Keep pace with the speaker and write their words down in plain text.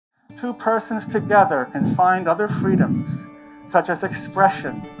two persons together can find other freedoms, such as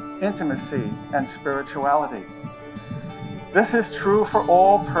expression, intimacy, and spirituality. This is true for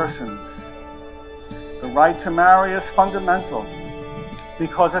all persons. The right to marry is fundamental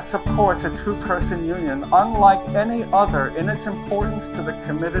because it supports a two-person union unlike any other in its importance to the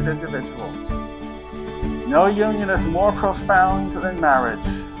committed individuals. No union is more profound than marriage,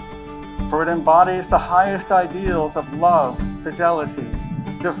 for it embodies the highest ideals of love, fidelity,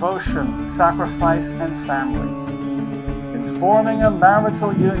 devotion, sacrifice, and family. In forming a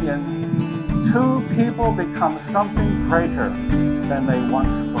marital union, two people become something greater than they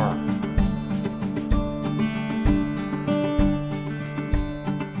once were.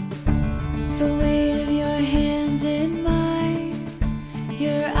 The weight of your hands in mine,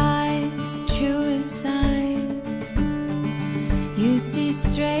 your eyes, the truest sign. You see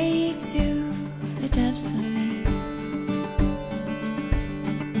straight to the depths of me.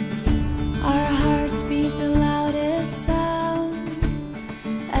 Our hearts beat the loudest sound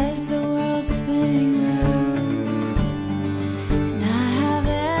as the world's spinning round. And I have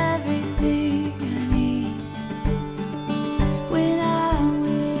everything I need when I'm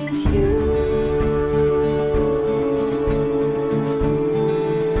with you.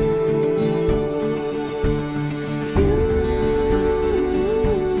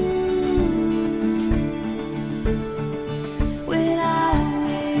 When I'm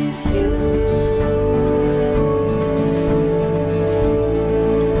with you.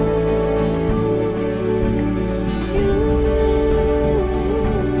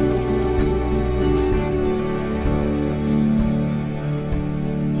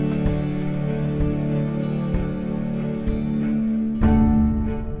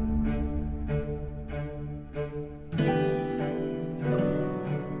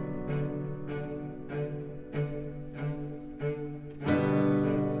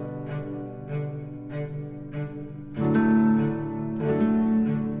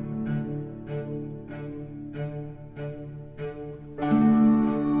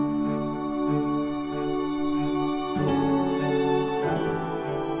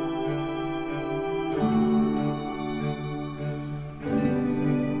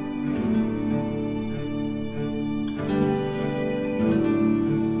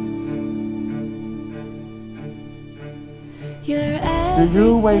 Do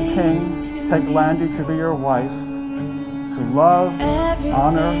you, Weiping, take Landy to be your wife, to love,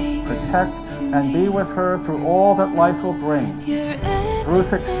 honor, protect, and be with her through all that life will bring, through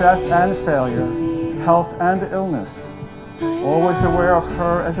success and failure, health and illness, always aware of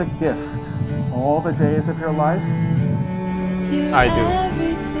her as a gift all the days of your life? I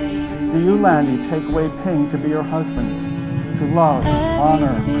do. Do you, Landy, take Weiping to be your husband, to love,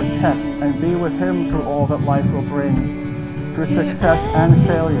 honor, protect, and be with him through all that life will bring, through success and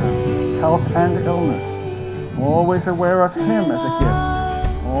failure, health and illness, always aware of him as a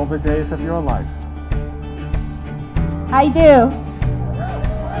gift all the days of your life? I do.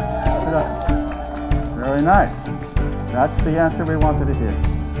 Very nice. That's the answer we wanted to hear.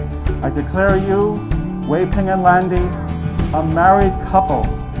 I declare you, Weiping and Landy, a married couple,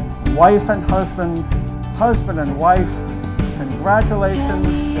 wife and husband, husband and wife. Congratulations.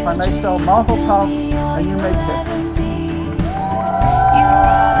 If I may say, mazel tov, and you may kiss.